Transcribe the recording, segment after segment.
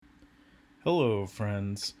Hello,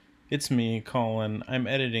 friends. It's me, Colin. I'm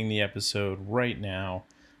editing the episode right now.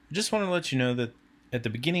 I just want to let you know that at the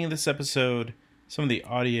beginning of this episode, some of the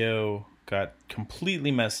audio got completely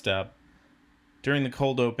messed up. During the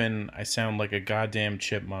cold open, I sound like a goddamn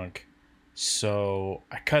chipmunk. So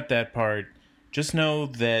I cut that part. Just know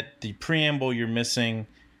that the preamble you're missing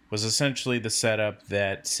was essentially the setup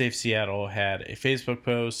that Safe Seattle had a Facebook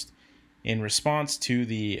post in response to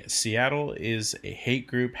the Seattle is a hate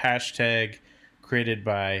group hashtag created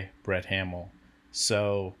by Brett Hamill.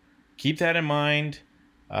 So keep that in mind.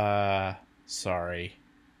 Sorry.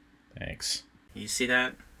 Thanks. You see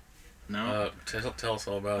that? No? Tell us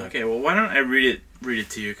all about it. Okay, well, why don't I read it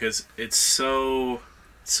to you, because it's so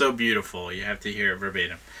beautiful. You have to hear it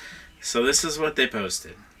verbatim. So this is what they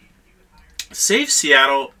posted. Safe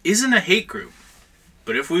Seattle isn't a hate group,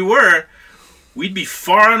 but if we were, we'd be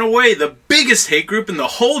far and away the biggest hate group in the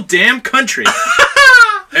whole damn country.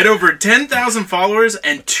 At over 10,000 followers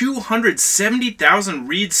and 270,000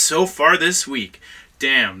 reads so far this week.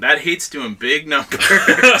 Damn, that hate's doing big numbers.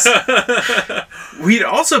 We'd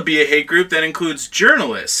also be a hate group that includes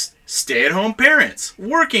journalists, stay-at-home parents,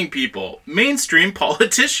 working people, mainstream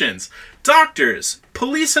politicians, doctors,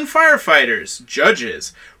 police and firefighters,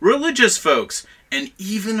 judges, religious folks, and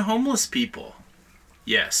even homeless people.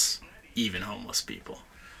 Yes, even homeless people.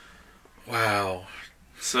 Wow.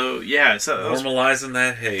 So, yeah. Normalizing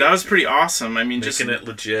that hate. That was pretty awesome. I mean, Making it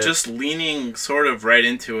legit. Just leaning sort of right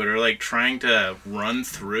into it, or like trying to run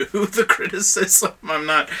through the criticism. I'm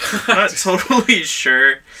not totally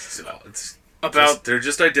sure about. They're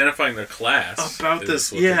just identifying their class. About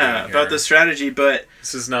this, yeah, about the strategy, but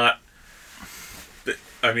this is not.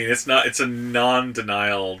 I mean, it's not. It's a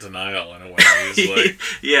non-denial denial in a way. He's like,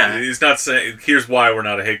 yeah, he's not saying, "Here's why we're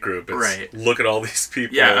not a hate group." It's, right. Look at all these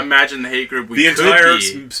people. Yeah, imagine the hate group. The entire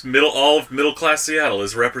all of middle-class Seattle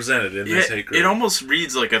is represented in this hate group. It almost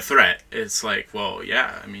reads like a threat. It's like, well,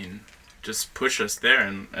 yeah, I mean, just push us there,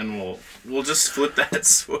 and we'll just flip that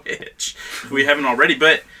switch if we haven't already.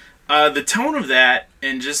 But the tone of that,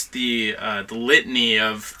 and just the litany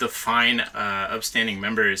of the fine upstanding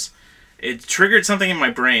members, it triggered something in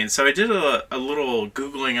my brain. So I did a little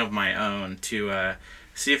Googling of my own to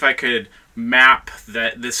see if I could map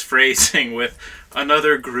this phrasing with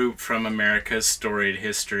another group from America's storied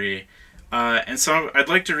history. And so I'd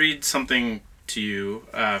like to read something to you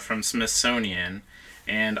from Smithsonian.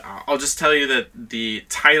 And I'll just tell you that the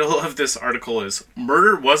title of this article is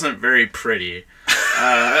 "Murder Wasn't Very Pretty."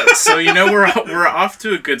 So we're off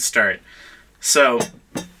to a good start. So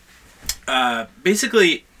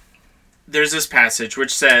basically, there's this passage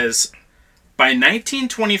which says, by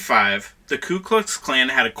 1925, the Ku Klux Klan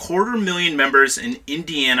had 250,000 members in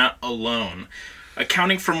Indiana alone,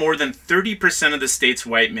 accounting for more than 30% of the state's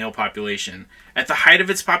white male population. At the height of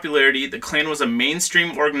its popularity, the Klan was a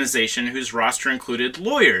mainstream organization whose roster included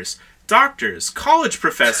lawyers, doctors, college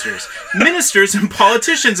professors, ministers, and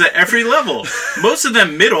politicians at every level, most of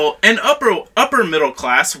them middle and upper middle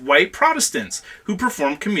class white Protestants who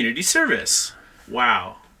performed community service.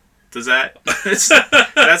 Wow. Does that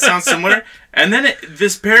sound similar? And then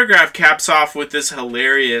this paragraph caps off with this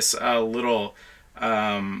hilarious little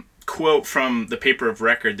quote from the paper of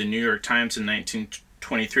record, the New York Times, in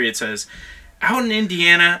 1923. It says, "Out in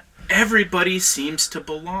Indiana, everybody seems to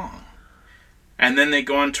belong." And then they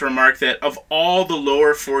go on to remark that of all the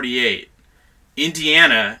lower 48,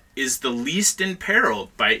 Indiana is the least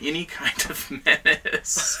imperiled by any kind of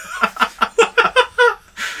menace.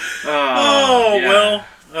 Well.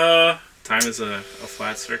 Time is a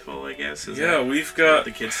flat circle, I guess. We've got what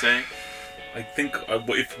the kids say. I think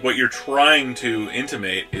if what you're trying to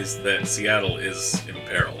intimate is that Seattle is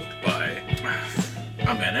imperiled by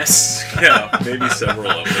a menace. Yeah, maybe several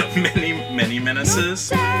of them. many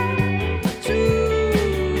menaces.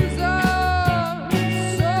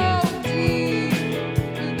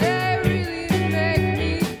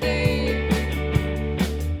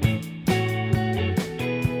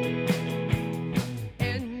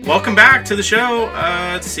 Welcome back to the show.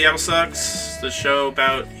 It's Seattle Sucks, the show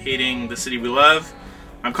about hating the city we love.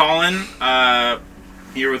 I'm Colin,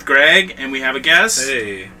 here with Greg, and we have a guest.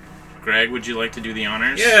 Hey. Greg, would you like to do the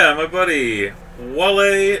honors? Yeah, my buddy,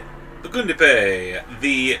 Walé Ogundipé,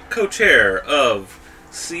 the co-chair of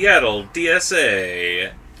Seattle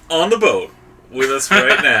DSA, on the boat with us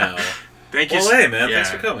right now. Thank you. Walé, man,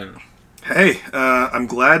 thanks for coming. Hey, I'm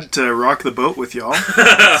glad to rock the boat with y'all.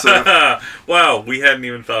 Wow, we hadn't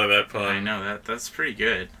even thought of that pun. I know, that's pretty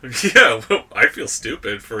good. Yeah, well, I feel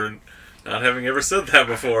stupid for not having ever said that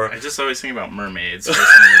before. I just always think about mermaids for some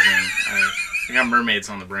reason. I got mermaids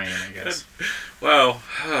on the brain, I guess. Wow.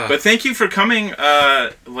 But thank you for coming.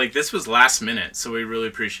 This was last minute, so we really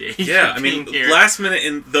appreciate you. Yeah, I mean, here. last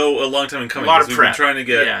minute, though a long time in coming. A lot of we've prep. been trying to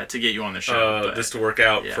get you on the show. this to work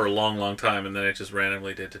out yeah. for a long, long time, and then it just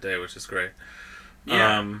randomly did today, which is great.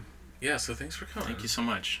 Yeah. So thanks for coming. Thank you so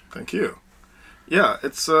much. Thank you. Yeah,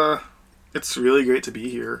 it's really great to be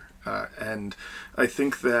here, and I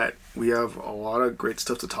think that we have a lot of great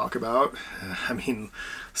stuff to talk about. I mean,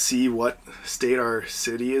 see what state our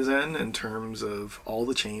city is in terms of all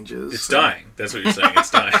the changes. It's dying. That's what you're saying.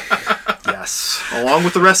 It's dying. Yes, along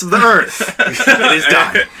with the rest of the earth, it is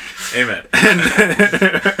dying. Amen. And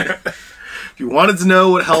if you wanted to know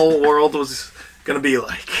what Hell World was going to be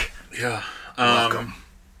like, yeah. welcome.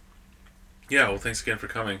 Yeah, well, thanks again for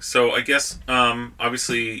coming. So I guess,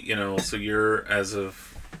 obviously, so you're,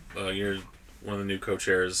 you're one of the new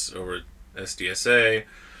co-chairs over at SDSA,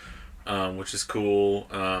 which is cool.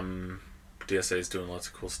 DSA is doing lots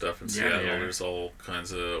of cool stuff in Seattle. There's all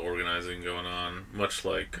kinds of organizing going on, much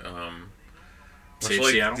like... Save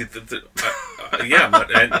Seattle?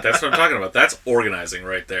 And that's what I'm talking about. That's organizing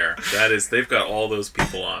right there. That is, they've got all those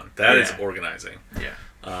people on. That is organizing.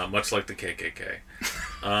 Yeah. Much like the KKK.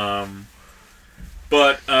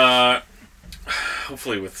 But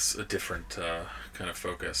hopefully with a different kind of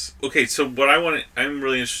focus. Okay, so what I'm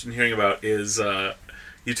really interested in hearing about is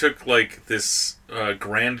you took like this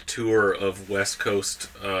grand tour of West Coast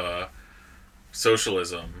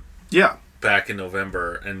socialism. Yeah. Back in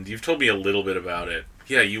November, and you've told me a little bit about it.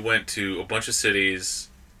 Yeah, you went to a bunch of cities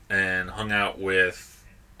and hung out with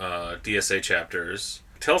DSA chapters.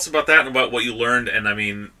 Tell us about that and about what you learned. And I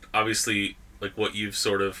mean, obviously, like what you've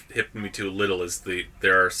sort of hipped me to a little is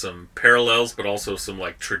there are some parallels, but also some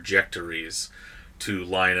like trajectories to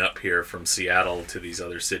line up here from Seattle to these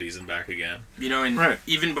other cities and back again. And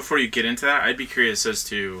even before you get into that, I'd be curious as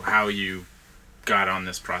to how you got on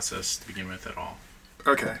this process to begin with at all.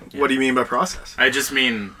 Okay. Yeah. What do you mean by process? I just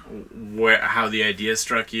mean how the idea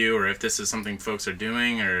struck you, or if this is something folks are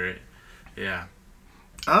doing, or yeah.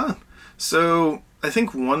 So I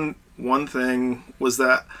think one thing was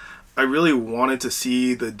that I really wanted to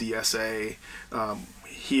see the DSA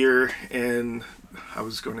here in, I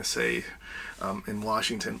was going to say in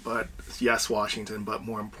Washington, but yes, Washington, but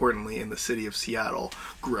more importantly in the city of Seattle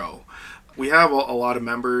grow. We have a lot of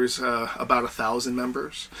members, about 1,000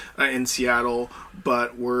 members in Seattle,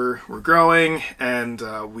 but we're growing, and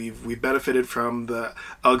we've benefited from the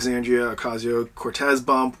Alexandria Ocasio-Cortez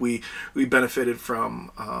bump. We benefited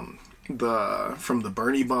from the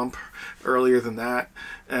Bernie bump earlier than that,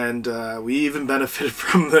 and we even benefited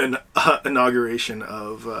from the inauguration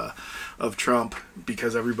of Trump,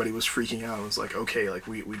 because everybody was freaking out and was like, okay, like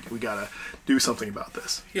we gotta do something about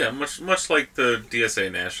this. Yeah, much like the DSA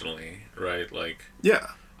nationally, right? Like, yeah,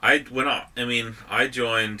 I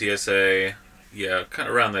joined DSA, kind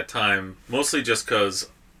of around that time, mostly just because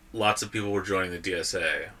lots of people were joining the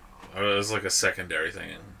DSA. It was like a secondary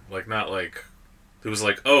thing, like not like it was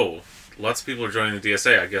like, oh, lots of people are joining the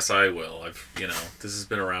DSA. I guess I will. This has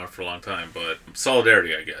been around for a long time, but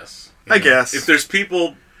solidarity, I guess. I guess if there's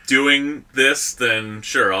people doing this, then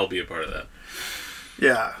sure, I'll be a part of that.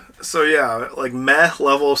 Yeah. So yeah, like meh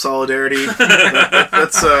level of solidarity.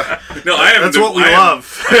 That's that's what we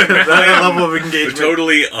love. That level of engagement. A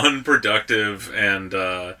totally unproductive and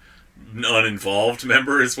uninvolved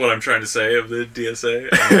member is what I'm trying to say of the DSA.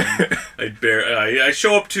 I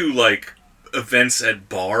show up to like events at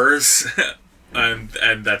bars, and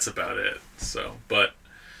that's about it. So, but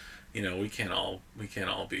we can't all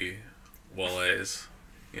be Walés.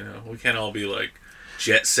 We can't all be like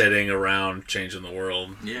jet setting around changing the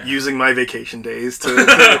world. Yeah. Using my vacation days to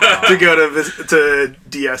go to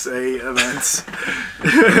DSA events.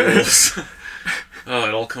 Oh,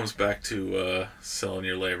 it all comes back to selling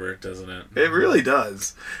your labor, doesn't it? It really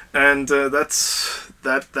does, and that's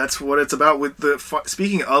what it's about. With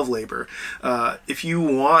speaking of labor, if you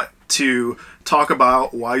want to talk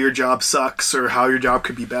about why your job sucks or how your job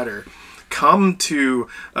could be better, come to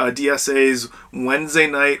DSA's Wednesday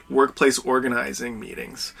night workplace organizing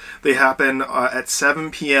meetings. They happen at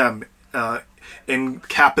 7 p.m. In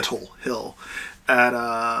Capitol Hill at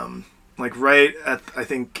right at, I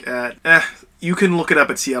think at you can look it up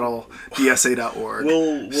at seattledsa.org.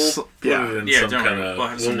 We'll put it in some kind of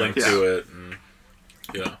we'll link to it.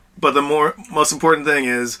 And, But the most important thing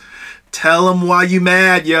is tell them why you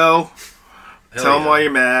mad, yo. Tell them why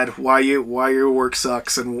you're mad, why your work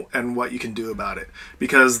sucks, and what you can do about it.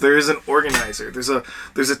 Because there is an organizer. There's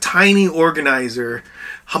a tiny organizer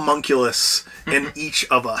homunculus in each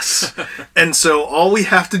of us, and so all we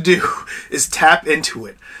have to do is tap into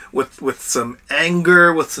it with some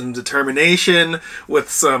anger, with some determination, with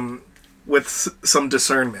some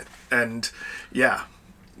discernment, and yeah,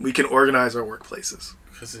 we can organize our workplaces.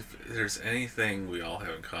 Because if there's anything we all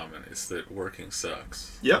have in common, it's that working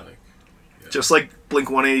sucks. Yep. Just like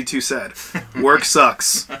Blink-182 said, work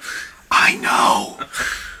sucks. I know.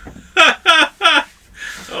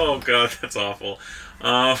 Oh god, that's awful.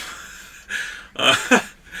 All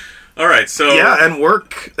right, so yeah, and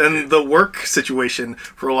the work situation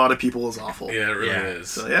for a lot of people is awful. Yeah, it really is.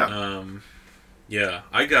 So, yeah. Yeah,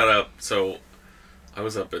 I got up. So I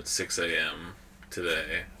was up at 6 a.m.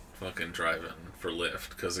 today, fucking driving for Lyft,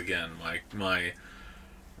 because again, my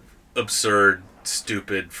absurd,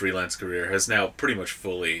 stupid freelance career has now pretty much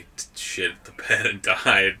fully shit the bed and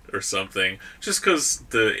died or something, just because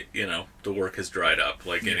the work has dried up,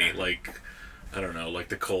 like I don't know, like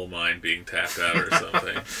the coal mine being tapped out or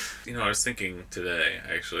something. I was thinking today,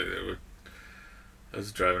 actually, I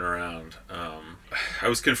was driving around, I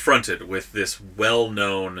was confronted with this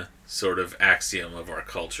well-known sort of axiom of our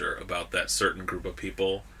culture about that certain group of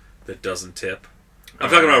people that doesn't tip. I'm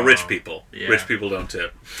talking about rich people. Yeah. Rich people don't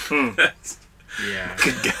tip. Yeah.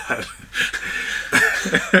 Good God.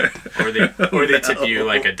 or they tip you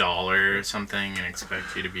like $1 or something and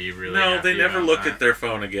expect you to be really No, happy they never about look that. at their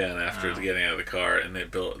phone again after getting out of the car, and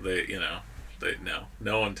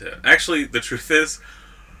no one tip. Actually, the truth is,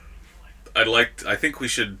 I think we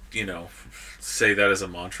should, say that as a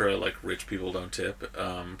mantra, like rich people don't tip,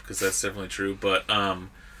 because that's definitely true. But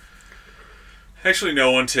actually,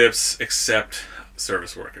 no one tips except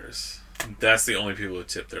service workers. That's the only people who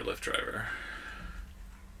tip their Lyft driver.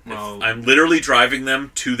 Well, If I'm literally driving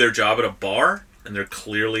them to their job at a bar, and they're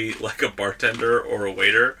clearly like a bartender or a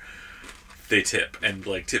waiter, they tip, and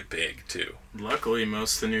tip big too. luckily,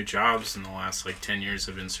 most of the new jobs in the last 10 years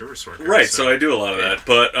have been service workers. Right, so I do a lot of that,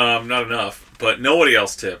 but not enough. But nobody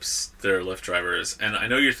else tips their Lyft drivers, and I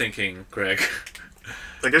know you're thinking, Greg.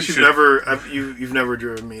 I guess you've never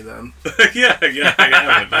driven me then. yeah, I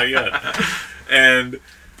haven't, not yet. And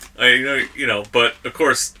but of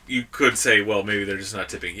course you could say, well, maybe they're just not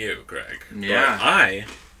tipping you, Greg. Yeah. But I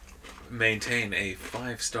maintain a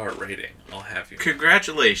 5-star rating. I'll have you know.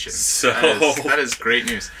 Congratulations. So that is great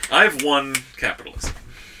news. I've won capitalism.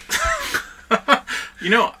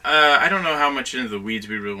 I don't know how much into the weeds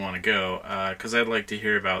we really want to go, because I'd like to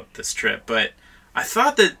hear about this trip. But I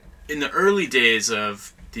thought that in the early days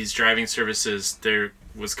of these driving services, there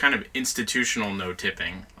was kind of institutional no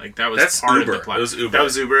tipping. That was That's part Uber. of the platform. It was Uber. That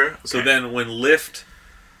was Uber? Okay. So then when Lyft,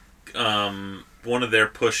 one of their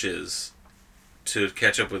pushes to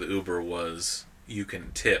catch up with Uber was you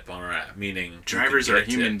can tip on our app, meaning drivers you are can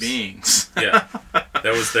get human tips. beings. Yeah.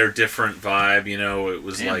 That was their different vibe, It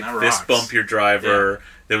was Damn, that fist rocks. bump your driver. Yeah.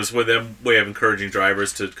 There was them way of encouraging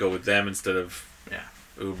drivers to go with them instead of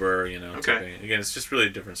Uber, Okay. tipping. Again, it's just really a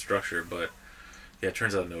different structure, but yeah, it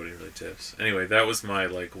turns out nobody really tips. Anyway, that was my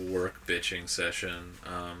work bitching session.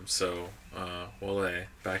 Walé,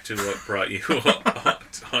 back to what brought you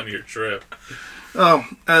on your trip. Oh,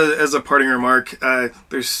 as a parting remark,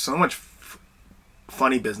 there's so much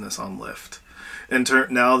funny business on Lyft.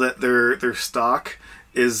 Now that their stock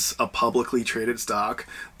is a publicly traded stock,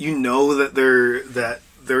 that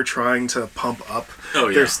they're trying to pump up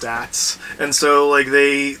their stats, and so I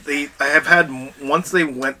have had, once they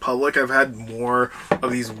went public, I've had more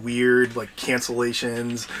of these weird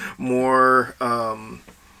cancellations, more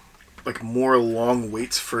more long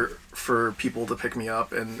waits for people to pick me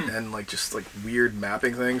up, and just weird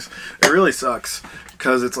mapping things. It really sucks,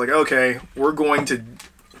 because it's okay, we're going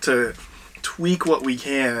to tweak what we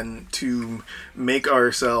can to make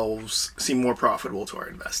ourselves seem more profitable to our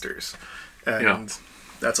investors, and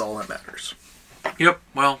that's all that matters. Yep.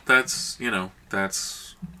 Well, that's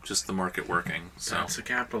just the market working. So That's a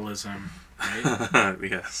capitalism, right?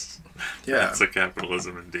 yes. Yeah. That's a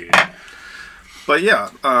capitalism indeed. But yeah,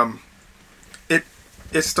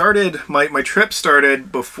 it started, my trip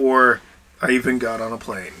started before I even got on a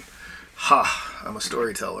plane. Ha, I'm a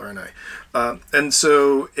storyteller, aren't I? And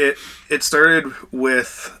so it started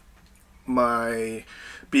with my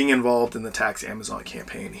being involved in the Tax Amazon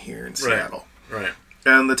campaign here in Seattle. Right.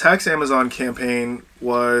 And the Tax Amazon campaign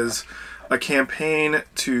was a campaign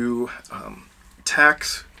to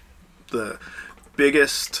tax the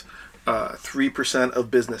biggest 3% of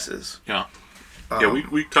businesses. Yeah.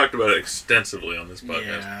 We talked about it extensively on this podcast.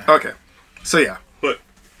 Yeah. Okay. So yeah. But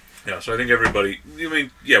Yeah, so I think everybody... I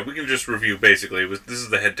mean, yeah, we can just review basically. This is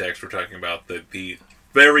the head text we're talking about. The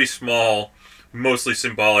very small, mostly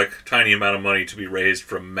symbolic, tiny amount of money to be raised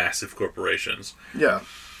from massive corporations. Yeah.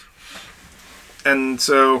 And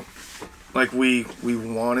so, like, we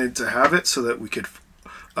wanted to have it so that we could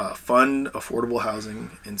fund affordable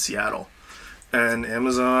housing in Seattle. And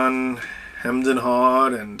Amazon hemmed and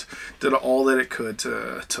hawed and did all that it could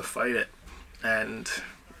to fight it. And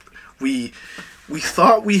we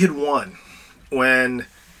thought we had won when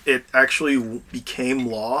it actually became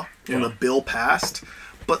law, when the bill passed.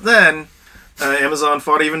 But then Amazon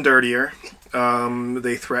fought even dirtier.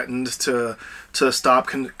 They threatened to stop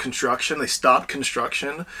construction. They stopped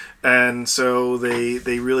construction, and so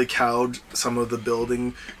they really cowed some of the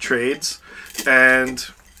building trades, and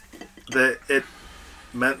that it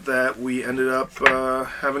meant that we ended up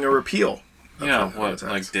having a repeal. Yeah, what,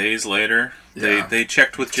 like days later? Yeah. They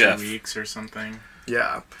checked with 2 Jeff. weeks or something.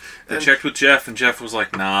 Yeah. They checked with Jeff, and Jeff was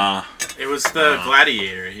like, nah. It was the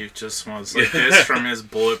Gladiator. He just was like this from his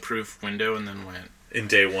bulletproof window and then went. In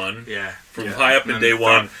day one. Yeah. From high up in And day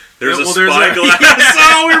one, there's a there's spyglass.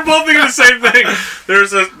 Oh, we were both thinking the same thing.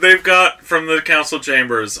 They've got, from the council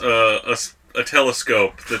chambers, a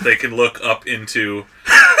telescope that they can look up into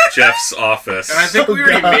Jeff's office. And I think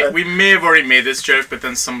we may have already made this joke, but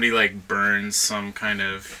then somebody like burns some kind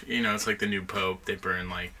of, it's like the new Pope. They burn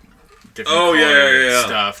like different colored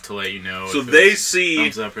stuff to let you know. So if they it's see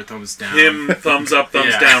thumbs up or thumbs down. him thumbs up,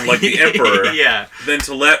 thumbs down, like the Emperor. Yeah. Then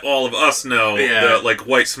to let all of us know that like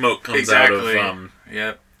white smoke comes out of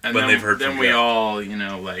Yep. And when then, they've heard then from we Jeff. all,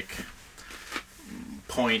 like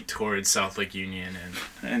point towards South Lake Union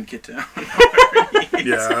and get down.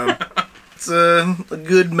 Yeah. It's a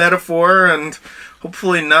good metaphor and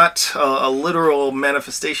hopefully not a literal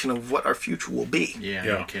manifestation of what our future will be. Yeah,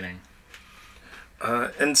 no kidding.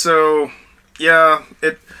 And so, yeah,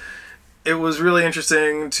 it was really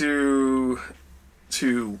interesting to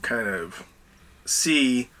kind of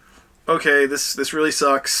see, okay, this really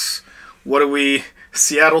sucks.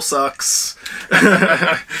 Seattle sucks.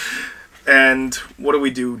 And what do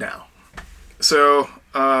we do now? So,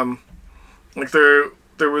 like there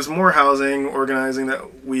was more housing organizing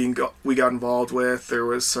that we got involved with. There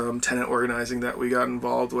was some tenant organizing that we got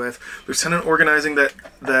involved with. There's tenant organizing that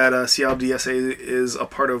Seattle DSA is a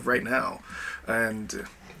part of right now, and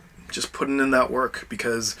just putting in that work,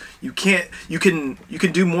 because you can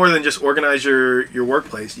do more than just organize your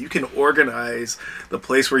workplace. You can organize the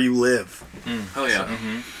place where you live. Hell yeah.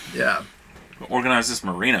 Mm-hmm. Yeah. Organize this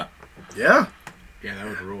marina. Yeah. Yeah, that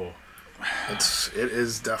would rule. It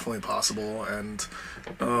is definitely possible, and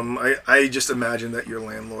I just imagine that your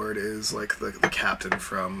landlord is like the captain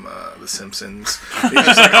from The Simpsons. He's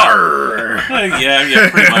just like, "Arr,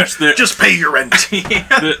 Yeah, pretty much. just pay your rent."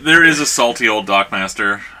 There is a salty old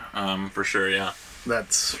dockmaster, for sure. Yeah.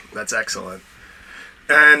 That's excellent,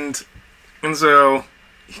 and so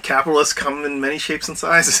capitalists come in many shapes and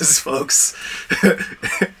sizes, folks.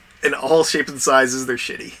 In all shapes and sizes, they're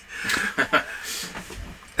shitty.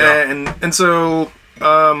 And so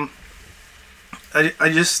I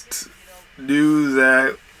just knew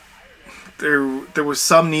that there was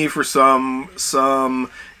some need for some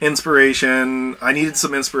inspiration. I needed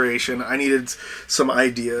some inspiration. I needed some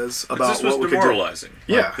ideas about what we could do. This was demoralizing.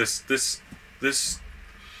 Yeah. Like, this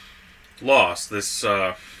loss, this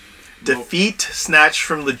defeat snatched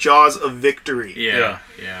from the jaws of victory. Yeah.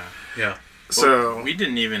 So we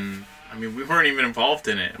didn't even. I mean, we weren't even involved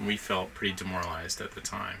in it, and we felt pretty demoralized at the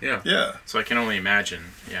time. Yeah. So I can only imagine,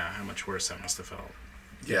 how much worse that must have felt.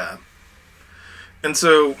 Yeah. And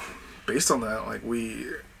so, based on that, I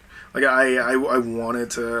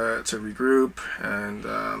wanted to regroup, and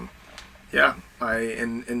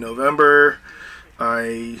in November,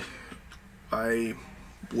 I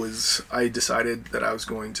decided that I was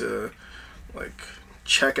going to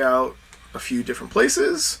check out a few different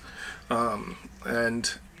places,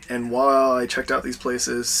 and while I checked out these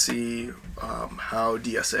places, see how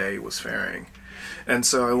DSA was faring. And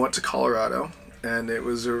so I went to Colorado, and it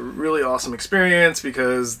was a really awesome experience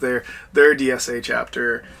because their DSA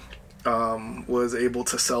chapter was able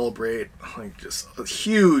to celebrate just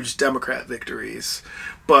huge Democrat victories.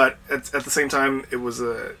 But at the same time, it was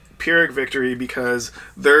a Pyrrhic victory because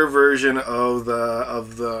their version of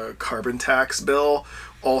the carbon tax bill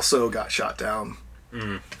also got shot down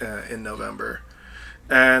in November.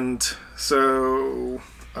 And so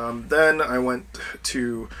then I went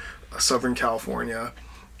to Southern California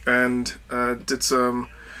and did some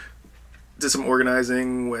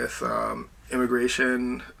organizing with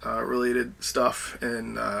immigration related stuff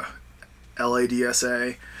in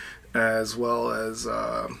LADSA, as well as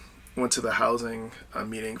went to the housing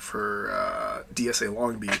meeting for DSA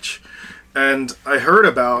Long Beach, and I heard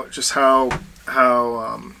about just how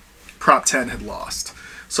Prop 10 had lost.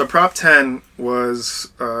 So Prop 10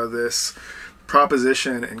 was this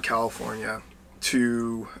proposition in California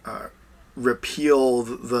to repeal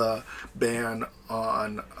the ban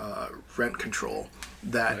on rent control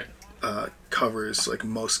that covers like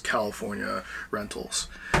most California rentals.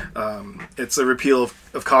 It's a repeal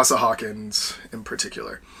of Casa-Hawkins in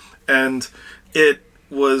particular, and it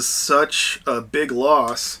was such a big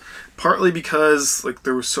loss, partly because like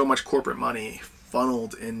there was so much corporate money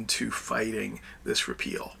funneled into fighting this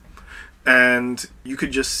repeal. And you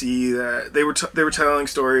could just see that they were telling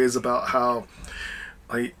stories about how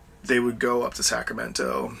like they would go up to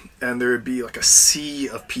Sacramento and there would be like a sea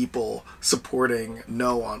of people supporting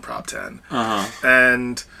no on Prop 10.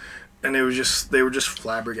 And it was just, they were just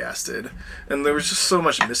flabbergasted. And there was just so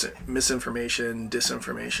much misinformation,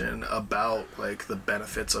 disinformation about like the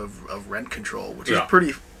benefits of rent control, which is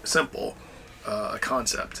pretty simple a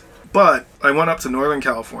concept. But I went up to Northern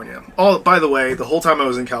California. By the way, the whole time I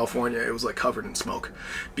was in California, it was like covered in smoke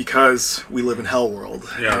because we live in hell world.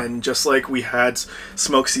 Yeah. And just like we had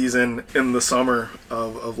smoke season in the summer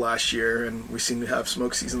of last year, and we seem to have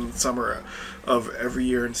smoke season in the summer of every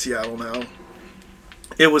year in Seattle now,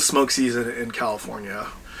 it was smoke season in California.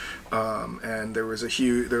 And there was a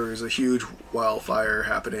huge wildfire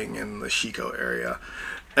happening in the Chico area.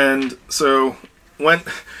 And so went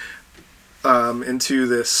into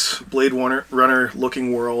this Blade Runner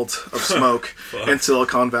looking world of smoke in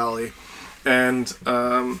Silicon Valley, and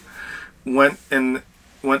went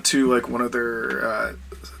to like one of their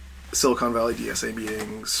Silicon Valley DSA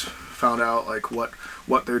meetings, found out like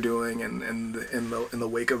what they're doing and in the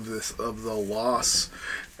wake of the loss,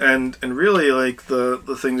 and really like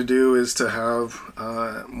the thing to do is to have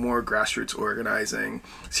more grassroots organizing,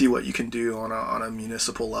 see what you can do on a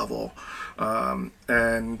municipal level,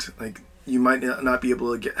 and like you might not be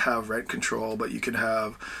able to have rent control, but you can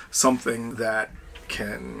have something that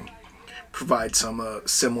can provide some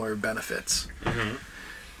similar benefits.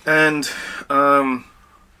 And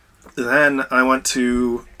then I went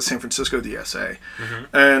to San Francisco DSA,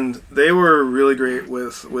 and they were really great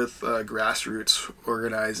with grassroots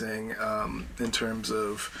organizing in terms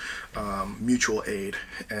of mutual aid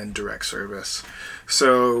and direct service.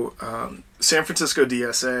 So San Francisco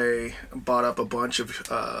DSA bought up a bunch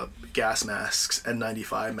of gas masks and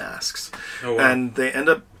N95 masks, and they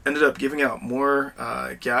ended up giving out more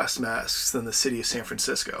gas masks than the city of San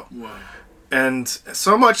Francisco. Wow. And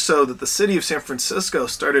so much so that the city of San Francisco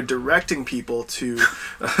started directing people to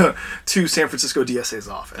San Francisco DSA's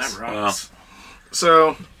office. That rocks. Wow.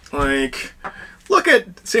 So, like, look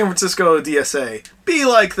at San Francisco DSA. Be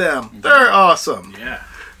like them. They're awesome. Yeah.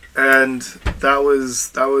 And that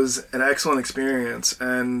was an excellent experience,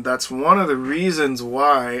 and that's one of the reasons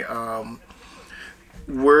why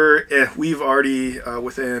we've already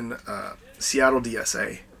within Seattle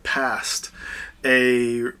DSA passed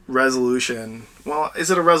a resolution. Well, is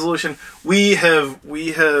it a resolution? We have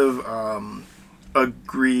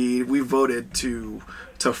agreed. We voted to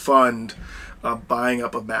fund buying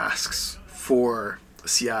up of masks for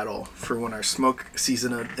Seattle for when our smoke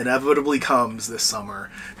season inevitably comes this summer,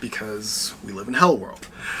 because we live in hell world.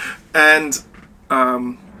 And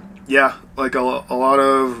like a lot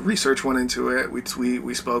of research went into it.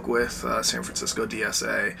 We spoke with San Francisco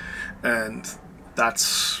DSA, and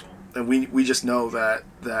we just know that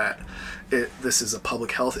this is a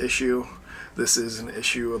public health issue. This is an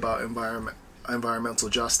issue about environmental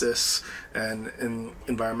justice and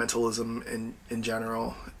environmentalism in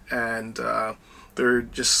general, and there are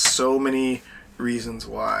just so many reasons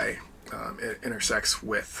why it intersects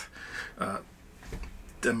with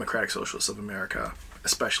Democratic Socialists of America,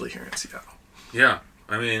 especially here in Seattle. Yeah,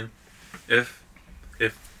 I mean, if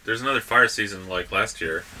there's another fire season like last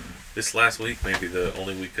year, this last week may be the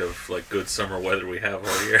only week of like good summer weather we have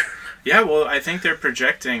all year. Yeah, well, I think they're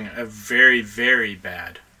projecting a very, very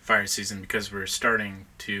bad fire season because we're starting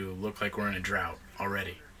to look like we're in a drought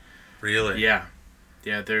already. Really? Yeah.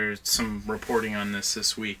 Yeah, there's some reporting on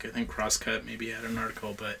this week. I think Crosscut maybe had an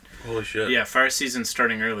article, but Holy shit. yeah, fire season's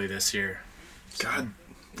starting early this year. So, God,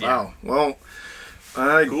 yeah. wow. Well,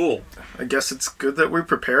 Cool. I guess it's good that we're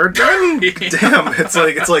prepared then. Damn,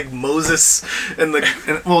 it's like Moses and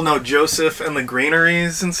Joseph and the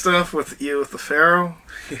granaries and stuff with the Pharaoh.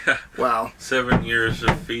 Yeah. Wow. 7 years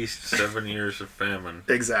of feast, 7 years of famine.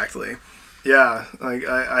 Exactly. Yeah, like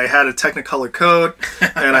I had a Technicolor coat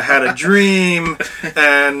and I had a dream,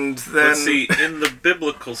 and then But see, in the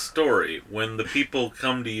biblical story, when the people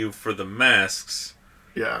come to you for the masks,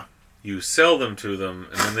 yeah, you sell them to them,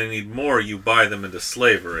 and when they need more, you buy them into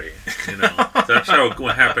slavery. You know, that's how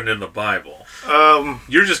it happened in the Bible.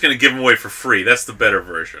 You're just going to give them away for free. That's the better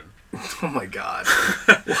version. Oh my god.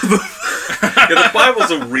 Yeah, the Bible's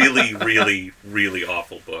a really, really, really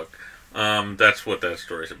awful book. That's what that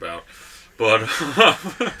story's about. But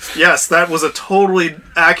Yes, that was a totally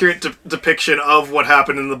accurate depiction of what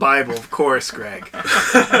happened in the Bible, of course, Greg.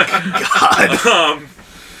 God.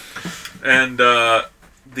 and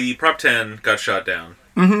the Prop 10 got shot down.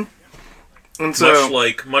 Mm-hmm. And so,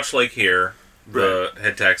 much like here, the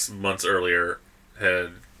head tax months earlier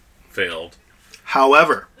had failed.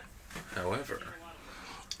 However,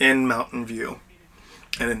 in Mountain View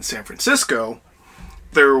and in San Francisco,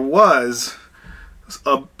 there was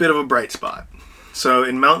a bit of a bright spot. So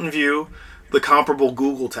in Mountain View, the comparable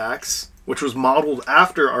Google tax, which was modeled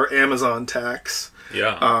after our Amazon tax,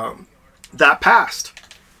 that passed.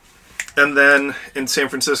 And then in San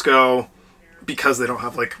Francisco, because they don't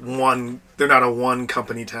have they're not a one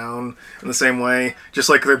company town in the same way, just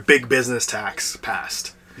like their big business tax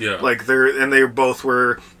passed. Yeah. They both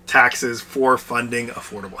were taxes for funding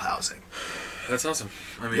affordable housing. That's awesome.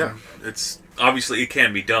 I mean, it's obviously it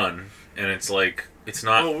can be done, and it's like it's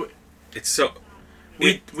not. Well, it's so.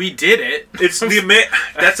 We did it. It's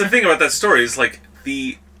that's the thing about that story is like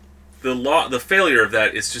the failure of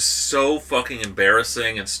that is just so fucking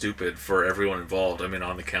embarrassing and stupid for everyone involved. I mean,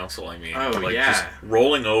 on the council. I mean, just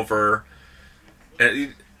rolling over,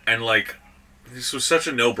 and like this was such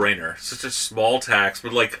a no-brainer, such a small tax,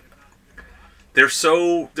 but like they're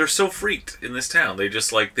so freaked in this town. They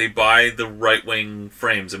just they buy the right-wing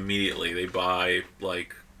frames immediately. They buy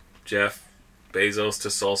like Jeff Bezos to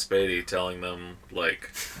Saul Spady telling them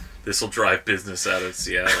this will drive business out of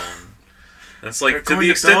Seattle. And it's like to the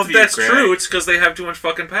extent that's true, it's because they have too much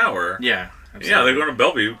fucking power. Yeah, absolutely. Yeah, they're going to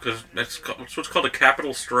Bellevue because that's what's called a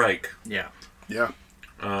capital strike. Yeah.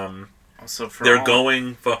 Also, they're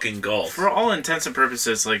going fucking Gulf. For all intents and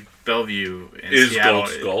purposes, Bellevue and is Seattle.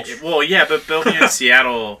 Gulf. Well, yeah, but Bellevue and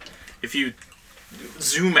Seattle, if you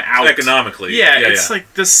zoom out economically, it's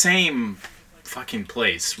like the same fucking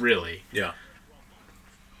place, really. Yeah.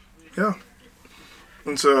 Yeah.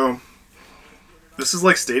 And so, this is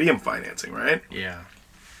like stadium financing, right? Yeah.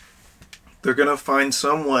 They're going to find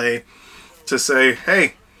some way to say,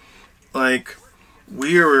 hey,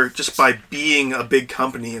 we're just by being a big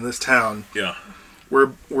company in this town,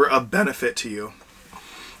 we're a benefit to you.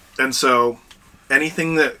 And so,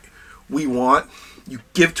 anything that we want, you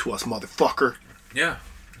give to us, motherfucker. Yeah.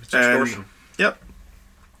 It's extortion. Yep.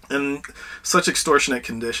 And such extortionate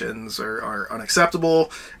conditions are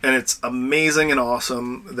unacceptable, and it's amazing and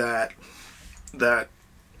awesome that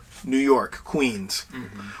New York, Queens,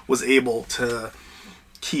 was able to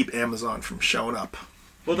keep Amazon from showing up.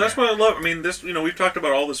 Well, that's what I love. I mean, this, we've talked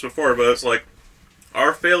about all this before, but it's like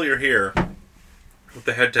our failure here with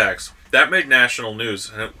the head tax, that made national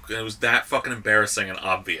news, and it was that fucking embarrassing and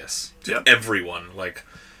obvious to everyone.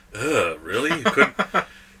 Really? You couldn't...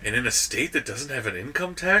 And in a state that doesn't have an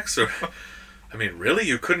income tax? Or, I mean, really?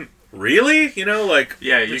 You couldn't... Really? You couldn't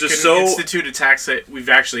institute a tax that we've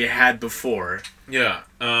actually had before. Yeah.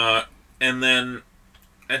 And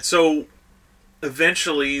so,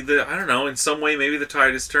 eventually, I don't know, in some way, maybe the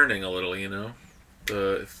tide is turning a little,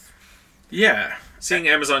 Seeing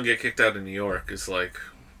Amazon get kicked out of New York is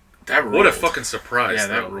that ruled. What a fucking surprise. Yeah,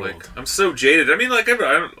 that ruled. I'm so jaded. I mean, we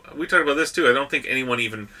talked about this too. I don't think anyone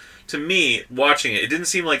even... To me, watching it didn't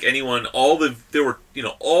seem like anyone. Those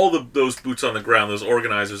boots on the ground, those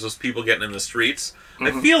organizers, those people getting in the streets.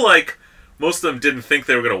 I feel like most of them didn't think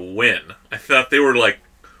they were going to win. I thought they were like,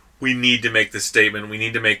 we need to make this statement. We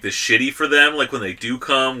need to make this shitty for them. When they do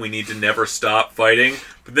come, we need to never stop fighting.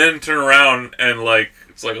 But then turn around and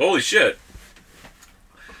it's like, holy shit.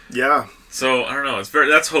 Yeah. So I don't know.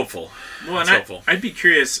 That's hopeful. Well, and hopeful. I'd be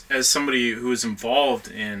curious, as somebody who is involved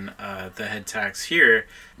in the head tax here,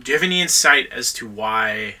 do you have any insight as to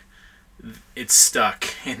why it's stuck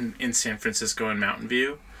in San Francisco and Mountain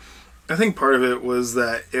View? I think part of it was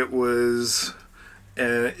that it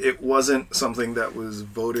wasn't something that was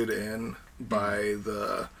voted in by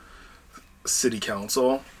the city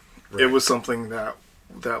council. Right. It was something that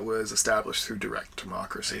was established through direct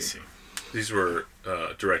democracy. I see. These were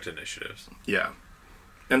direct initiatives. Yeah.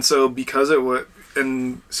 And so because it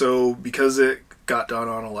got done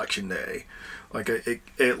on election day,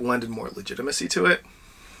 it lended more legitimacy to it.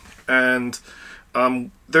 And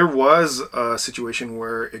there was a situation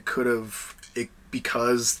where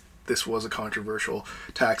because this was a controversial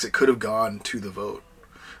tax, it could have gone to the vote.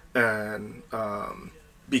 And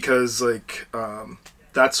because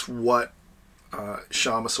that's what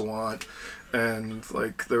Shama Sawant and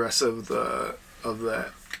like the rest of the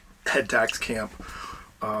head tax camp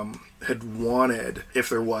had wanted if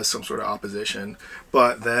there was some sort of opposition,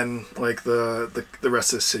 but then like the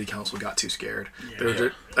rest of the city council got too scared.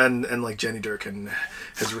 And like Jenny Durkin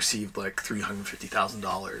has received like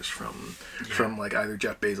 $350,000 from like either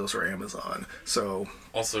Jeff Bezos or Amazon. So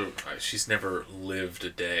Also, she's never lived a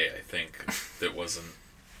day, I think, that wasn't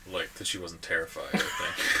like that she wasn't terrified.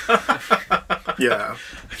 I think. yeah,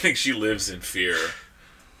 I think she lives in fear.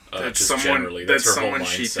 That just someone generally, that's her someone whole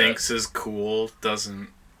she mindset. thinks is cool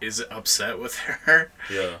is upset with her.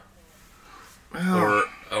 Yeah. well,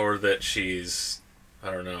 Or that she's,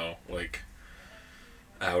 I don't know, like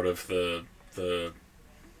out of the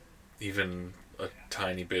even a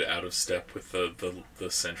tiny bit out of step with the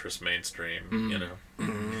centrist mainstream, you know.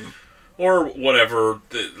 Or whatever,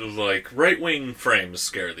 like right-wing frames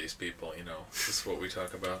scare these people, you know. This is what we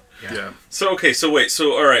talk about. yeah. So okay, so wait,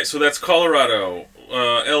 so all right, so that's Colorado,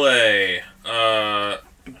 L.A., Bay Area.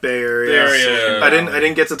 Bay Area. I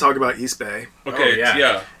didn't get to talk about East Bay. okay, Oh, yeah.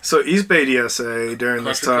 yeah. So East Bay DSA during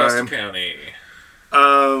this Contra Costa time. County.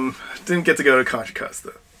 Didn't get to go to Contra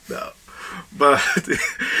Costa, no. But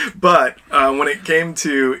when it came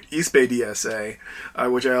to East Bay DSA,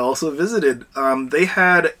 which I also visited, they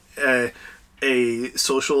had a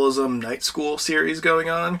socialism night school series going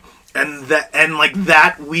on. And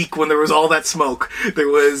that week when there was all that smoke, there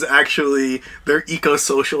was actually their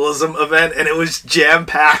eco-socialism event, and it was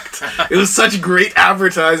jam-packed. It was such great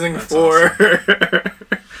advertising for for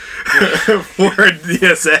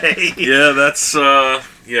DSA. Yeah, that's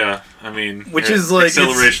yeah. I mean, Which is like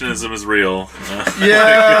accelerationism is real.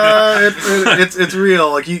 Yeah, it's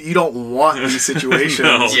real. Like you don't want these situations,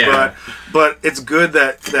 No. Yeah. but it's good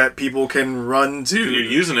that people can run to You're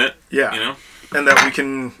using it. yeah, You know. and that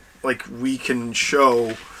we can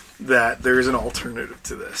show that there is an alternative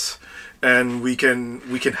to this, and we can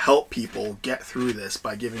help people get through this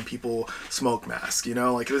by giving people smoke masks. You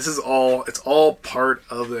know, like this is it's all part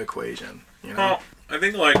of the equation. You know, Well, I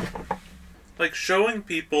think like showing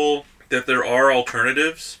people that there are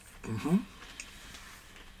alternatives. Mm-hmm.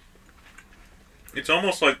 It's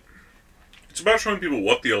almost like it's about showing people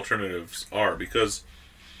what the alternatives are, because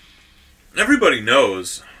everybody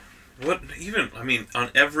knows what. Even I mean, on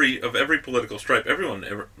every political stripe, everyone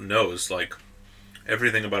knows like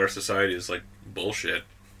everything about our society is like bullshit.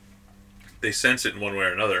 They sense it in one way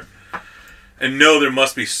or another, and know there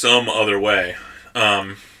must be some other way.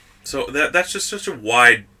 So that's just such a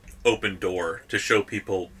wide open door to show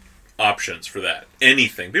people options for that.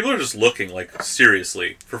 Anything. People are just looking like,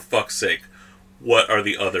 seriously, for fuck's sake, what are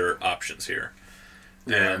the other options here?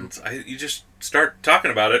 Yeah. And you just start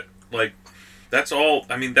talking about it. Like, that's all.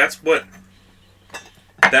 I mean, that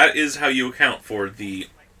is how you account for the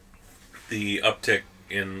uptick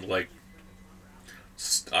in like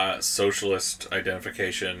socialist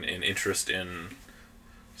identification and interest in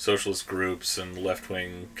socialist groups and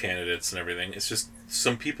left-wing candidates and everything. It's just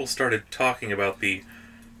some people started talking about the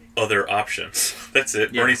other options. That's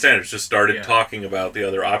it. Yeah. Bernie Sanders just started Yeah. talking about the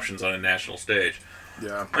other options on a national stage.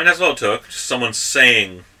 yeah, And that's all it took. Just someone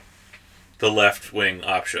saying the left-wing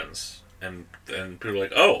options. And people are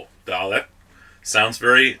like, oh, that sounds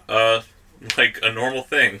very like a normal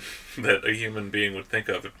thing that a human being would think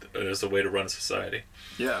of as a way to run a society.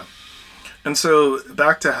 yeah. And so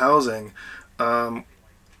back to housing.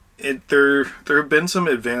 There have been some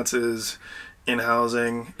advances in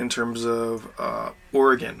housing in terms of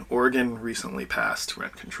Oregon. Oregon recently passed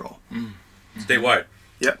rent control. Statewide.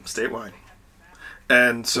 Yep, statewide.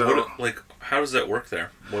 And so How does that work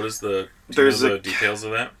there? What is the There's the a- details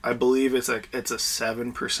of that I believe it's a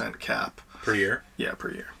 7% cap. per year? Yeah,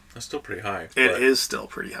 per year. That's still pretty high. It but- is still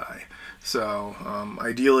pretty high. So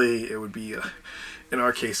ideally, it would be in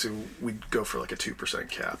our case we'd go for like a 2%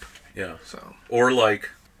 cap. Yeah. So Or like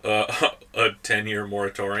a 10-year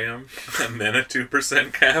moratorium and then a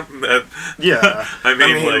 2% cap. That, yeah, I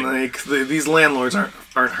mean, these landlords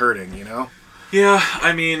aren't hurting, you know. yeah,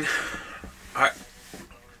 I mean,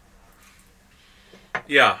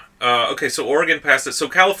 yeah. Okay, so Oregon passed it. So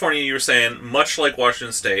California, you were saying, much like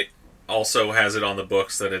Washington State, also has it on the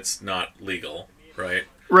books that it's not legal, right?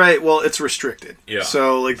 Right. Well, it's restricted. Yeah.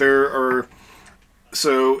 So like there are.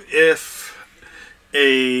 So if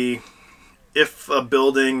a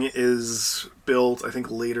building is built, I think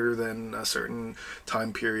later than a certain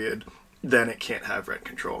time period, then it can't have rent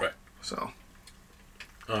control. Right. So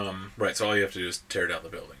Right, so all you have to do is tear down the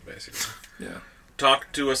building, basically. yeah.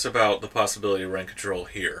 Talk to us about the possibility of rent control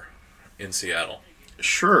here in Seattle.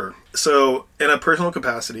 Sure. So, in a personal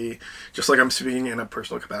capacity, just like I'm speaking in a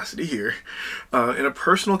personal capacity here, in a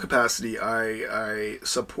personal capacity, I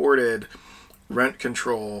supported rent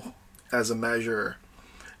control as a measure,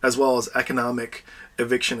 as well as economic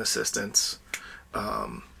eviction assistance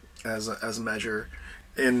as a measure,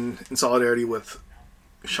 in solidarity with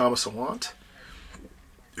Shama Sawant,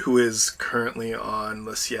 who is currently on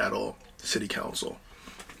the Seattle City Council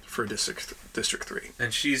for District 3.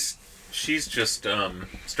 And she's just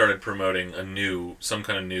started promoting some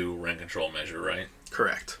kind of new rent control measure, right?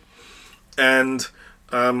 Correct. And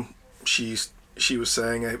she was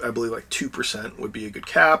saying, I believe, like 2% would be a good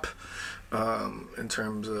cap in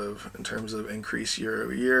terms of increase year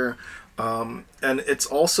over year. And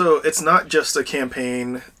it's not just a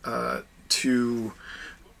campaign to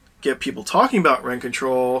get people talking about rent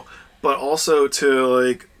control, but also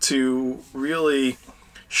to really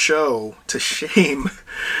shame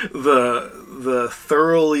the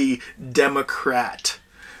thoroughly Democrat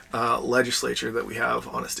legislature that we have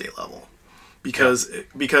on a state level, because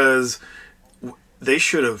they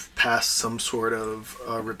should have passed some sort of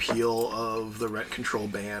repeal of the rent control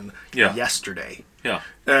ban yesterday. Yeah.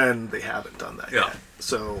 And they haven't done that Yeah. yet.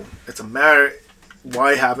 So it's a matter,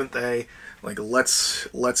 why haven't they? Like, let's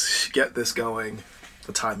get this going.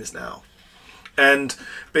 The time is now. And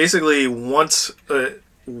basically, once the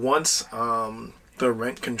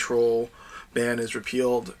rent control ban is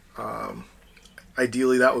repealed,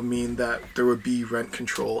 ideally that would mean that there would be rent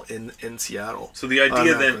control in Seattle. So the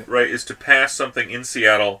idea then, right, is to pass something in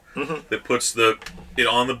Seattle that puts it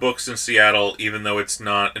on the books in Seattle, even though it's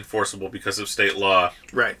not enforceable because of state law.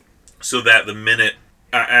 Right. So that the minute,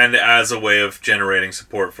 and as a way of generating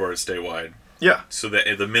support for it statewide. Yeah. So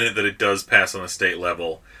that the minute that it does pass on the state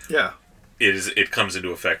level, yeah, it comes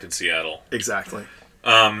into effect in Seattle. Exactly.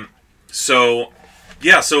 So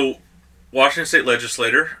Washington State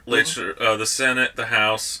Legislature, the Senate, the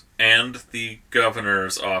House, and the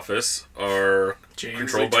Governor's office are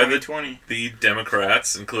controlled by the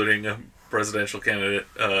Democrats, including a presidential candidate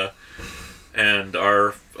and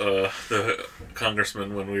the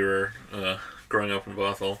congressman when we were growing up in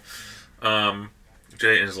Bothell,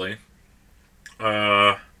 Jay Inslee.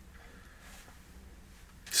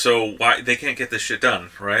 So why they can't get this shit done,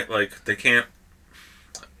 right? Like they can't.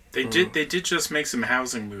 They did just make some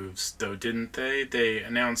housing moves, though, didn't they? They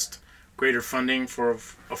announced greater funding for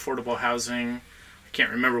affordable housing. I can't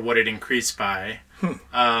remember what it increased by.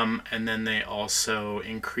 And then they also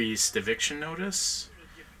increased eviction notice.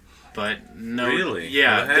 But no, really,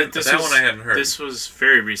 yeah, that one I hadn't heard. This was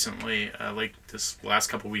very recently, like this last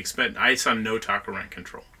couple weeks. But I saw no talk of rent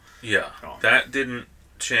control. Yeah, that didn't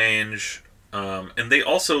change. And they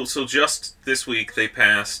also, so just this week they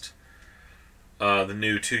passed the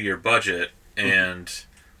new 2-year budget, and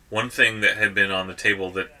one thing that had been on the table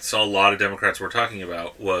that saw a lot of Democrats were talking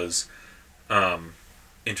about was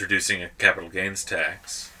introducing a capital gains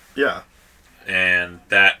tax. Yeah. And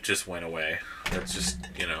that just went away. That's just,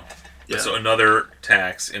 so another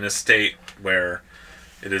tax in a state where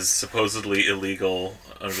it is supposedly illegal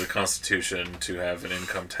under the Constitution to have an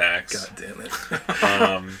income tax. God damn it.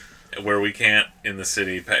 Where we can't in the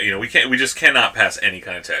city, we just cannot pass any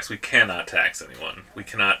kind of tax. We cannot tax anyone. We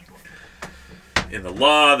cannot, in the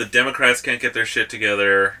law, the Democrats can't get their shit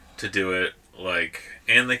together to do it,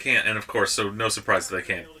 and they can't, and of course, so no surprise that they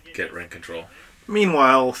can't get rent control.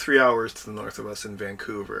 Meanwhile, 3 hours to the north of us in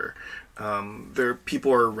Vancouver,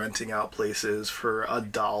 people are renting out places for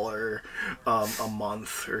 $1 a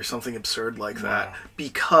month or something absurd like that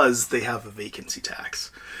because they have a vacancy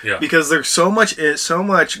tax. Yeah. Because there's so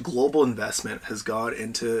much global investment has gone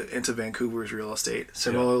into Vancouver's real estate.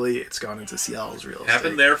 Similarly, it's gone into Seattle's real estate.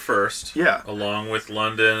 Happened there first. Yeah. Along with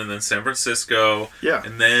London and then San Francisco. Yeah.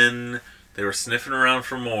 And then they were sniffing around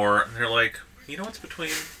for more, and they're like, you know what's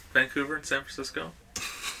between Vancouver and San Francisco?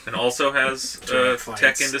 And also has a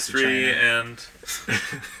tech industry and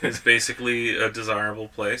is basically a desirable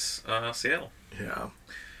place, Seattle. Yeah.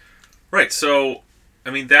 Right, so, I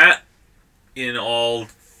mean, that's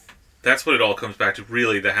what it all comes back to,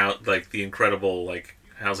 really, the incredible,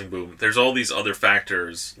 housing boom. There's all these other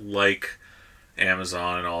factors, like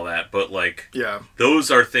Amazon and all that, but, those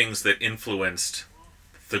are things that influenced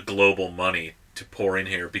the global money to pour in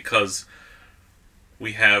here, because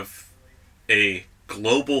we have a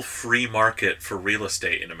global free market for real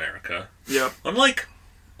estate in America. Yep. Unlike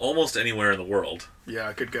almost anywhere in the world.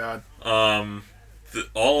 Yeah, good God.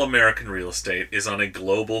 All American real estate is on a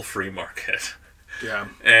global free market. Yeah.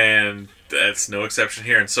 And that's no exception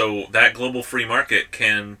here. And so that global free market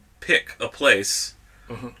can pick a place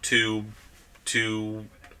to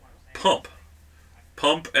pump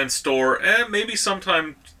and store, and maybe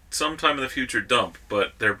sometime in the future dump,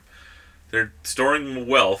 but they're storing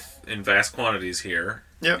wealth in vast quantities here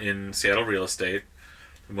in Seattle real estate.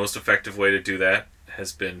 The most effective way to do that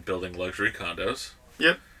has been building luxury condos.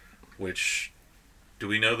 Yep. Which, do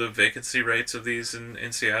we know the vacancy rates of these in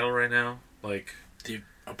Seattle right now? Like, the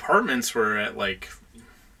apartments were at like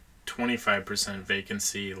 25%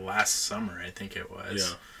 vacancy last summer, I think it was.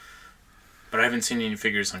 yeah. But I haven't seen any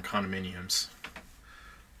figures on condominiums.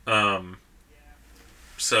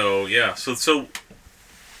 So yeah, so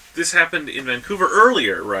this happened in Vancouver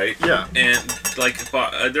earlier, right? Yeah. And like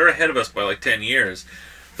they're ahead of us by like 10 years.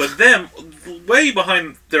 But them, way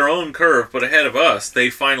behind their own curve, but ahead of us, they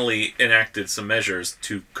finally enacted some measures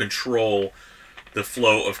to control the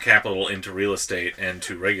flow of capital into real estate and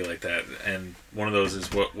to regulate that. And one of those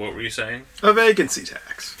is what were you saying? A vacancy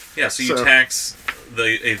tax. Yeah, so you tax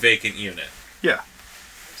a vacant unit. Yeah.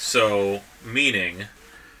 So, meaning,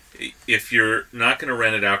 if you're not going to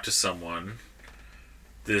rent it out to someone,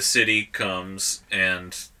 the city comes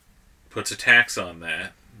and puts a tax on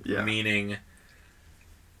that. Yeah. Meaning,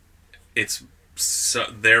 it's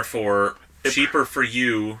therefore cheaper for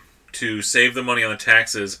you to save the money on the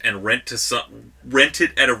taxes and rent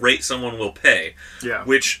it at a rate someone will pay. Yeah.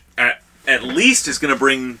 Which at least is going to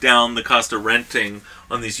bring down the cost of renting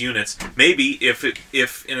on these units. Maybe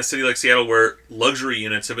if in a city like Seattle where luxury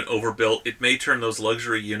units have been overbuilt, it may turn those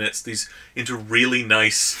luxury units into really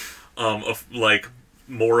nice,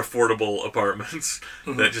 more affordable apartments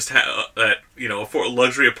that just have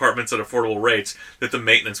luxury apartments at affordable rates that the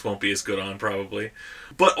maintenance won't be as good on probably.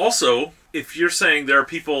 But also, if you're saying there are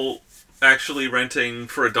people actually renting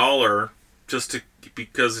for $1 just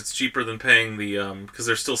because it's cheaper than paying the because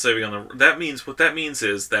they're still saving on the, what that means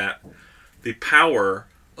is that the power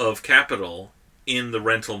of capital in the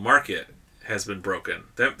rental market has been broken.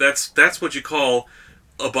 That's what you call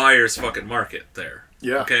a buyer's fucking market there.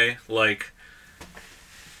 Yeah. Okay? Like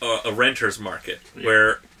a renter's market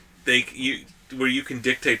where you can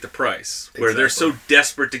dictate the price. Where they're so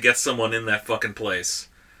desperate to get someone in that fucking place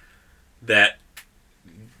that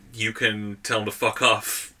you can tell them to fuck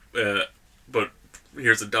off, but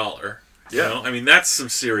here's $1. Yeah. You know? I mean, that's some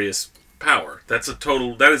serious power. That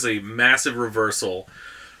is a massive reversal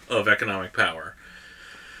of economic power.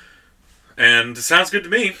 And it sounds good to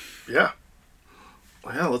me. Yeah.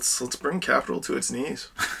 Well, let's bring capital to its knees.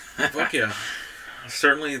 Fuck yeah.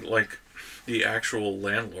 Certainly, like, the actual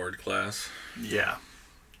landlord class. Yeah.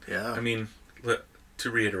 Yeah. I mean,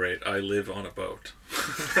 to reiterate, I live on a boat.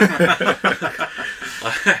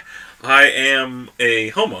 I am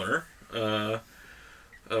a homeowner.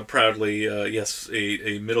 Proudly, yes,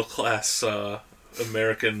 a middle-class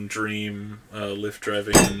American dream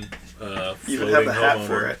lift-driving You even floating have a hat homeowner.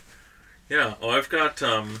 for it. Yeah.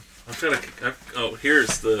 Oh,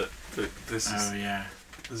 here's this is... Oh, yeah.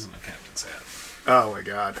 This is my captain's hat. Oh my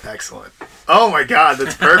god, excellent. Oh my god,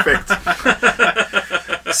 that's perfect.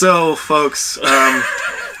 So, folks,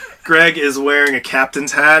 Greg is wearing a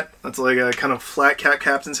captain's hat. That's like a kind of flat cap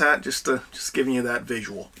captain's hat, just giving you that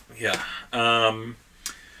visual. Yeah.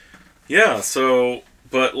 Yeah, so,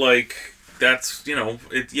 but like, that's,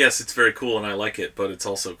 yes, it's very cool and I like it, but it's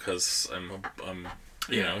also because I'm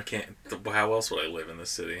I can't, how else would I live in this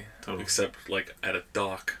city? Totally. Except, like, at a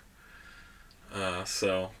dock.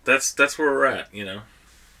 So, that's where we're at,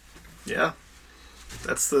 Yeah.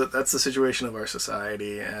 That's the situation of our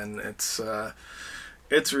society, and it's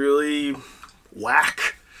really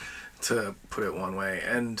whack, to put it one way.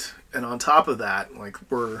 And on top of that, like,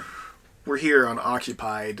 we're here on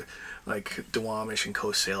occupied, like, Duwamish and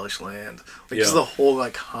Coast Salish land. Like, just the whole,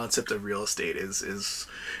 like, concept of real estate is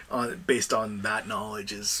based on that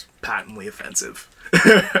knowledge is patently offensive.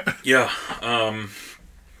 Yeah,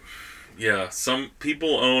 yeah, some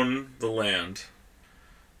people own the land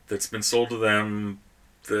that's been sold to them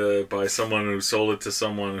by someone who sold it to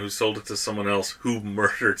someone who sold it to someone else who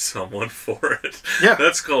murdered someone for it. Yeah.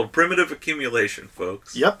 That's called primitive accumulation,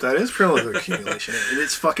 folks. Yep, that is primitive accumulation.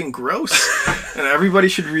 It's fucking gross. And everybody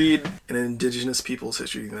should read An Indigenous Peoples'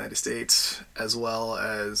 History of the United States, as well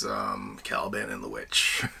as Caliban and the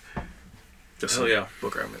Witch. Just some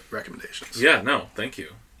book recommendations. Yeah, no, thank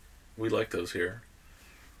you. We like those here.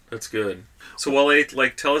 That's good. So, Walé,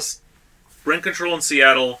 like, tell us, rent control in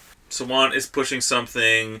Seattle, Sawant is pushing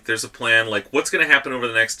something, there's a plan, like, what's going to happen over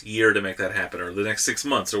the next year to make that happen, or the next 6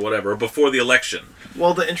 months, or whatever, or before the election?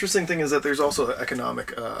 Well, the interesting thing is that there's also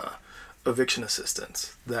economic eviction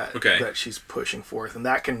assistance that she's pushing forth, and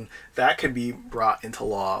that can be brought into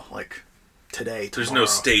law, like, today, tomorrow. There's no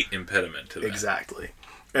state impediment to that. Exactly.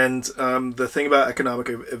 And the thing about economic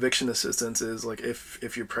eviction assistance is, like,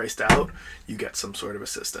 if you're priced out, you get some sort of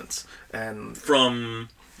assistance. And from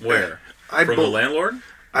where? From the landlord?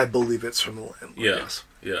 I believe it's from the landlord. Yeah. Yes.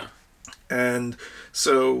 Yeah. And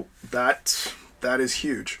so that that is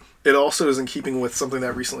huge. It also is in keeping with something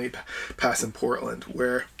that recently passed in Portland,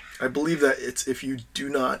 where I believe that it's if you do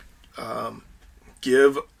not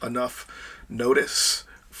give enough notice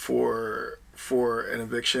for an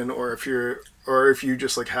eviction, or if you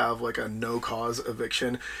just like have like a no cause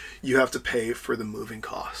eviction, you have to pay for the moving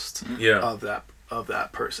cost of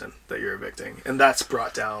that person that you're evicting, and that's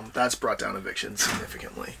brought down evictions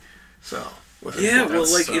significantly. So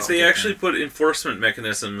if they actually put enforcement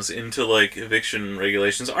mechanisms into like eviction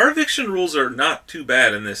regulations, our eviction rules are not too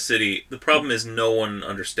bad in this city. The problem is no one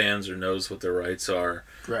understands or knows what their rights are.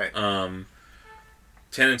 Right.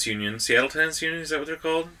 Tenants Union, Seattle Tenants Union, is that what they're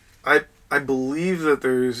called? I believe that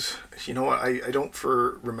there's, you know what, I don't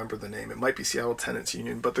remember the name. It might be Seattle Tenants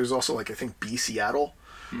Union, but there's also like I think B Seattle.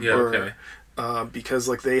 Yeah. Okay. Because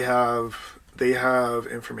like they have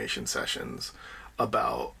information sessions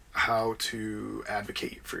about how to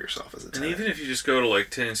advocate for yourself as a tenant. And even if you just go to like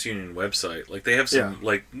Tenants Union website, like they have some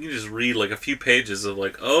like you can just read like a few pages of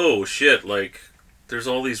like, oh shit, like there's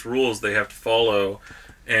all these rules they have to follow,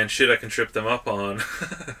 and shit I can trip them up on.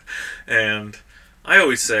 And I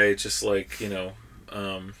always say just like,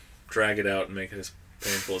 drag it out and make it as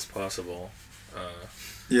painful as possible.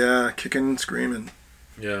 Kicking and screaming.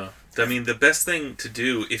 Yeah. I mean, the best thing to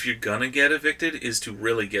do if you're gonna get evicted is to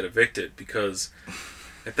really get evicted, because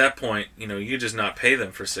at that point, you just not pay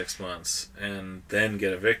them for 6 months and then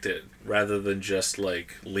get evicted, rather than just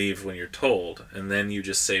like leave when you're told and then you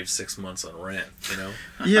just save 6 months on rent.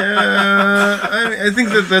 Yeah, I think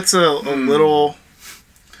that's a little.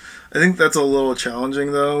 I think that's a little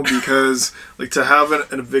challenging though, because like to have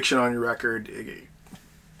an eviction on your record, it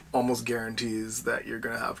almost guarantees that you're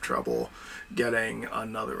gonna have trouble getting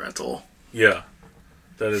another rental. Yeah,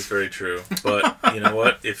 that is very true. But you know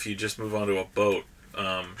what? If you just move on to a boat,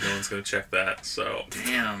 no one's going to check that, so...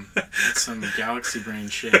 Damn, that's some galaxy brain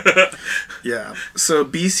shit. Yeah, so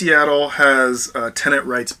B Seattle has tenant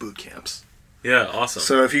rights boot camps. Yeah, awesome.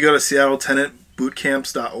 So if you go to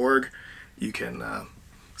seattletenantbootcamps.org, you can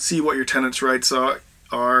see what your tenants' rights are,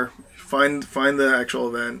 find the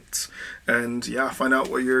actual events, and find out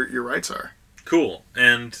what your rights are. Cool.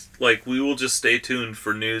 And we will just stay tuned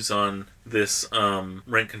for news on this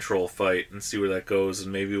rent control fight and see where that goes,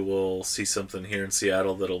 and maybe we'll see something here in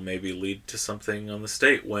Seattle that'll maybe lead to something on the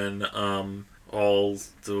state when all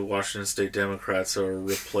the Washington State Democrats are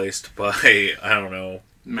replaced by, I don't know,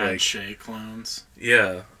 Matt Shea clones.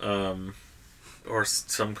 Yeah, or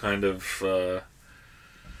some kind of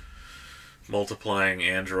multiplying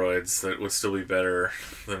androids that would still be better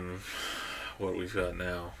than what we've got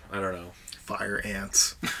now. I don't know. Fire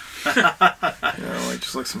ants.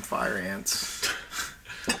 Just like some fire ants.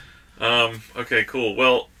 Okay, cool.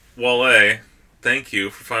 Well, Walé, thank you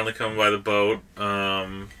for finally coming by the boat,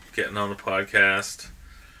 getting on the podcast.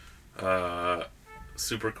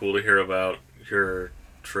 Super cool to hear about your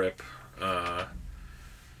trip, and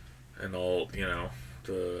all,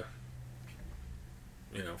 the,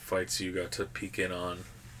 fights you got to peek in on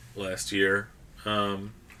last year.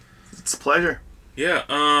 It's a pleasure. Yeah,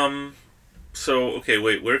 so, okay,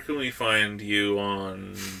 wait, where can we find you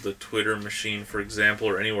on the Twitter machine, for example,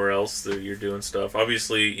 or anywhere else that you're doing stuff?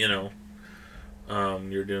 Obviously, you're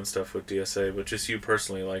doing stuff with DSA, but just you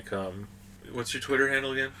personally, what's your Twitter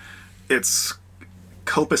handle again? It's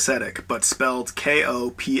copacetic, but spelled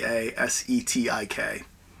Kopasetik.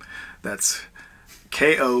 That's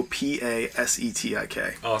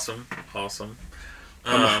Kopasetik. Awesome.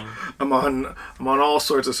 I'm on all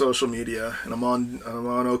sorts of social media, and I'm on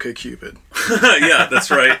OkCupid. Yeah, that's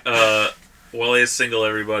right. Walé is single,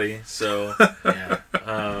 everybody. So yeah,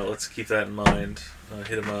 let's keep that in mind.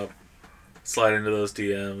 Hit him up. Slide into those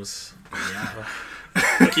DMs. Yeah.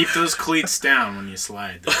 Keep those cleats down when you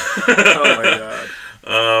slide. Oh my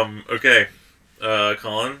god. Okay.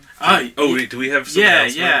 Colin? Do we have some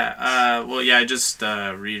announcement? I just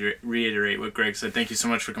reiterate what Greg said. Thank you so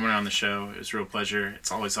much for coming on the show. It was a real pleasure.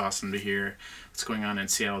 It's always awesome to hear what's going on in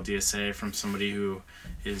Seattle DSA from somebody who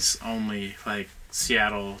is only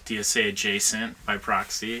Seattle DSA adjacent by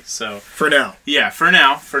proxy. So for now. Yeah, for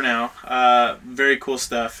now. Very cool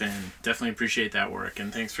stuff, and definitely appreciate that work,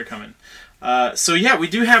 and thanks for coming. We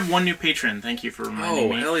do have one new patron. Thank you for reminding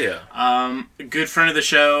me. Oh, hell yeah. A good friend of the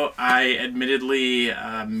show. I admittedly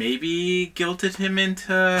maybe guilted him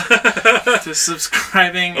into to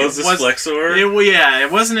subscribing. Oh, is this Flexor?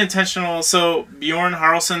 It wasn't intentional. So, Bjorn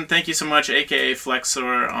Harrelson, thank you so much, a.k.a.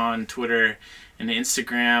 Flexor on Twitter and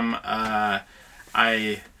Instagram.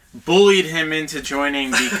 I bullied him into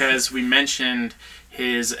joining because we mentioned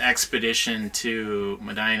his expedition to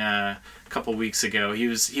Medina couple weeks ago. He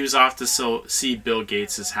was off to see Bill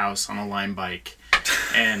Gates' house on a Lime bike,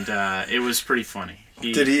 and it was pretty funny.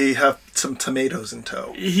 Did he have some tomatoes in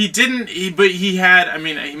tow? He didn't. But he had. I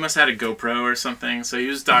mean, he must have had a GoPro or something. So he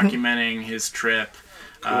was documenting his trip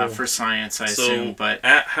for science, I assume. But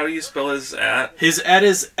how do you spell his at? His at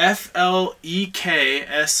is FLEKSOR,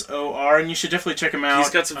 and you should definitely check him out. He's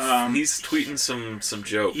got some. He's tweeting some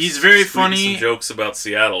jokes. He's very tweeting funny. Some jokes about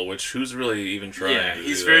Seattle, which who's really even trying? Yeah,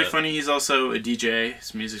 he's very funny. He's also a DJ.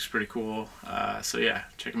 His music's pretty cool. So yeah,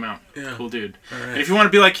 check him out. Yeah. Cool dude. Right. And if you want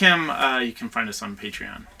to be like him, you can find us on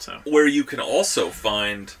Patreon. So where you can also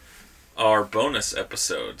find our bonus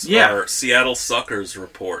episodes, our Seattle Suckers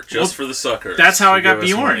report, just for the suckers. That's how I got give us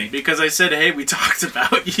Bjorn, money. because I said, hey, we talked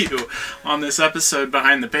about you on this episode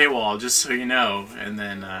behind the paywall, just so you know. And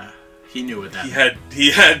then he knew what that meant.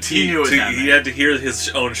 He had to hear his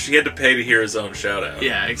own. He had to pay to hear his own shout out.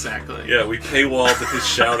 Yeah, exactly. Yeah, we paywalled his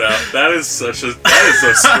shout out. That is a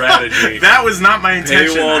strategy. That was not my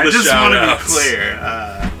intention. Paywall I the just want to be shout-outs. clear.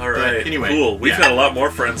 All right. Anyway, cool. We've got a lot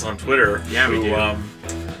more friends on Twitter. Yeah, we do.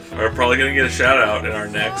 Are probably going to get a shout out in our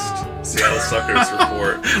next Seattle Suckers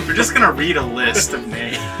report. We're just going to read a list of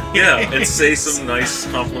names. Yeah, and say some nice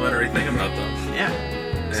complimentary thing about them.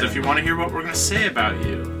 Yeah. So if you want to hear what we're going to say about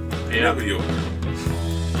you, pay up. You. All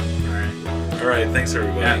right. All right. Thanks,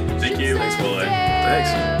 everybody. Yeah, thank you. Thanks, Walé.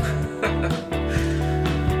 Thanks.